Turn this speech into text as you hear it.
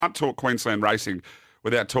Can't talk Queensland racing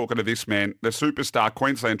without talking to this man, the superstar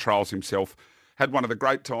Queensland Trials himself. Had one of the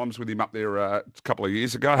great times with him up there a couple of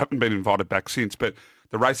years ago. I haven't been invited back since, but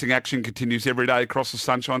the racing action continues every day across the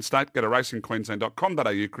Sunshine State. Go to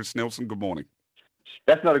racingqueensland.com.au. Chris Nelson, good morning.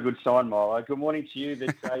 That's not a good sign, Milo. Good morning to you.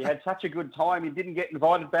 That you had such a good time, you didn't get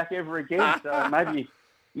invited back ever again. So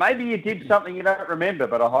maybe you did something you don't remember,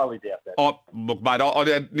 but I highly doubt that. Oh, look, mate, I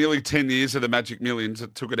had nearly 10 years of the Magic Millions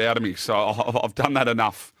that took it out of me, so I've done that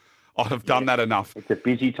enough. I've done that enough. It's a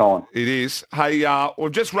busy time. It is. Hey, we'll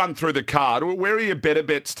just run through the card. Where are your better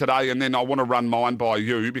bets today? And then I want to run mine by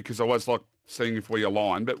you because I always like seeing if we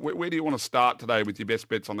align. But where do you want to start today with your best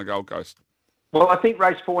bets on the Gold Coast? Well, I think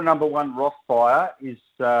race 4, number 1, Rothfire is,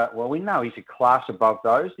 we know he's a class above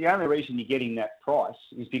those. The only reason you're getting that price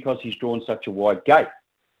is because he's drawn such a wide gate.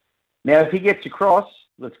 Now, if he gets across,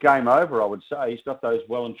 it's game over, I would say. He's got those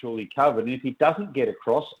well and truly covered. And if he doesn't get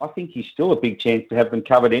across, I think he's still a big chance to have them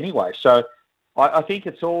covered anyway. So I think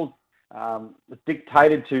it's all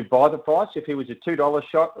dictated to by the price. If he was a $2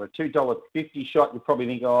 shot or a $2.50 shot, you'd probably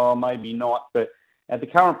think, oh, maybe not. But at the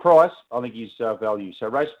current price, I think he's value. So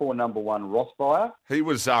race 4, number 1, Rothfire. He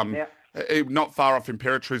was not far off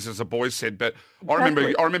Imperatrice, as the boys said, but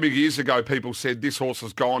Exactly. I remember years ago people said this horse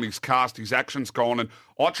is gone, he's cast, his action's gone, and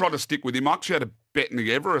I tried to stick with him. I actually had a bet in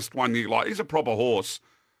the Everest one year. Like, he's a proper horse.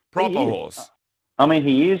 Horse. I mean,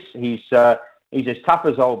 he is. He's as tough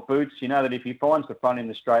as old boots. You know that if he finds the front in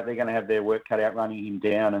the straight, they're going to have their work cut out running him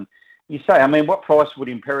down. And you say, I mean, what price would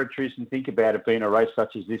Imperatrice think about it being a race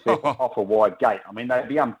such as this off a wide gate? I mean, they'd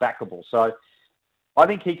be unbackable. So I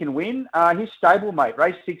think he can win. His stablemate,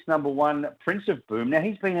 race 6, number 1, Prince of Boom. Now,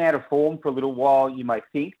 he's been out of form for a little while, you may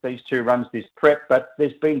think, these 2 runs this prep, but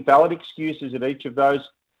there's been valid excuses at each of those,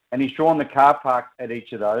 and he's drawn the car park at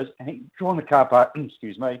each of those. And he's drawn the car park,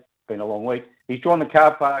 excuse me, been a long week. He's drawn the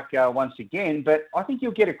car park once again, but I think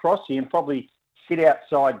he'll get across here and probably sit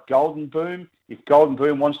outside Golden Boom if Golden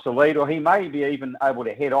Boom wants to lead, or he may be even able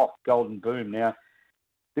to head off Golden Boom. Now,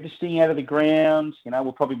 bit of sting out of the ground,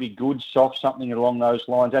 will probably be good, soft, something along those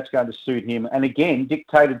lines. That's going to suit him. And again,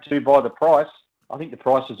 dictated to by the price, I think the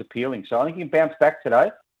price is appealing. So I think he can bounce back today.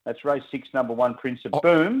 That's race 6, number 1, Prince of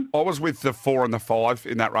Boom. I was with the 4 and the 5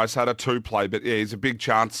 in that race. I had a 2 play, but yeah, he's a big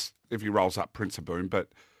chance if he rolls up Prince of Boom. But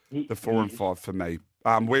the 4 and 5 for me.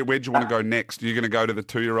 Where do you want to go next? Are you going to go to the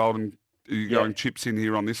 2-year-old and are you going chips in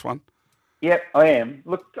here on this one? Yep, I am.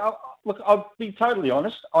 Look, I'll be totally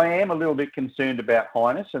honest. I am a little bit concerned about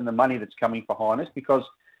Highness and the money that's coming for Highness because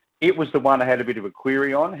it was the one I had a bit of a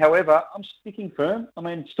query on. However, I'm sticking firm. I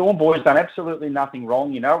mean, Storm Boy's done absolutely nothing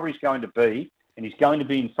wrong. You know where he's going to be, and he's going to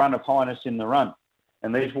be in front of Highness in the run.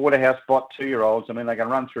 And these Waterhouse Bot 2-year-olds, I mean, they're going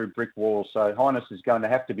to run through brick walls. So Highness is going to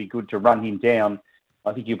have to be good to run him down.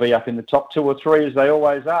 I think he'll be up in the top 2 or 3 as they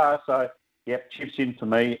always are. So, yep, chips in for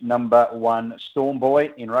me. Number 1, Storm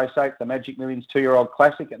Boy in race 8, the Magic Millions 2-year-old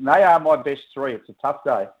classic. And they are my best 3. It's a tough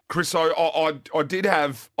day. Chris, I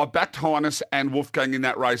backed Highness and Wolfgang in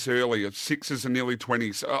that race early at 6s and nearly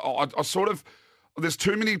 20s. I sort of, there's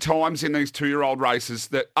too many times in these 2-year-old races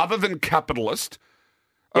that other than Capitalist,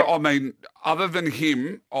 I mean, other than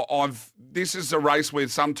him, this is a race where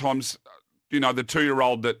sometimes, the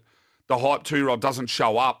 2-year-old that the hype 2-year-old doesn't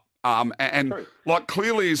show up. Like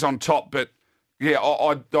clearly he's on top, but yeah,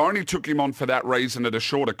 I only took him on for that reason at a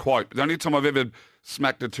shorter quote. The only time I've ever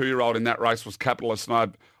smacked a 2-year-old in that race was Capitalist,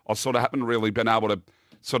 and I sort of haven't really been able to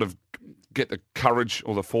sort of get the courage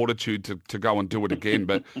or the fortitude to go and do it again.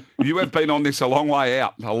 But you have been on this a long way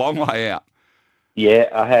out. Yeah,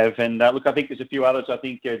 I have. And look, I think there's a few others. I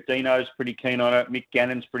think Dino's pretty keen on it. Mick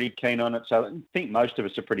Gannon's pretty keen on it. So I think most of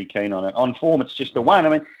us are pretty keen on it. On form, it's just the one. I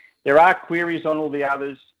mean, there are queries on all the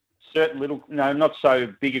others. Certain little, not so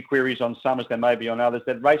bigger queries on some as there may be on others.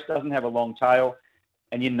 That race doesn't have a long tail,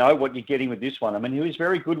 and you know what you're getting with this one. I mean, he was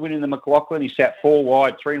very good winning the McLaughlin. He sat 4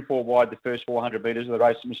 wide, 3 and 4 wide the first 400 metres of the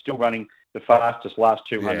race and was still running the fastest last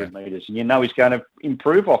 200 metres. And you know he's going to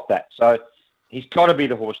improve off that. So he's got to be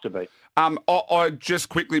the horse to beat. I just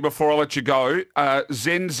quickly, before I let you go,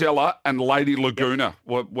 Zenzella and Lady Laguna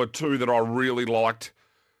were 2 that I really liked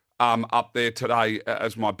up there today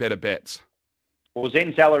as my better bets. Well,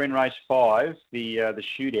 Zenzella in race 5, the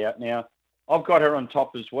shootout. Now, I've got her on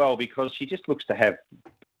top as well because she just looks to have,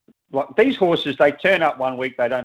 like these horses, they turn up one week, they don't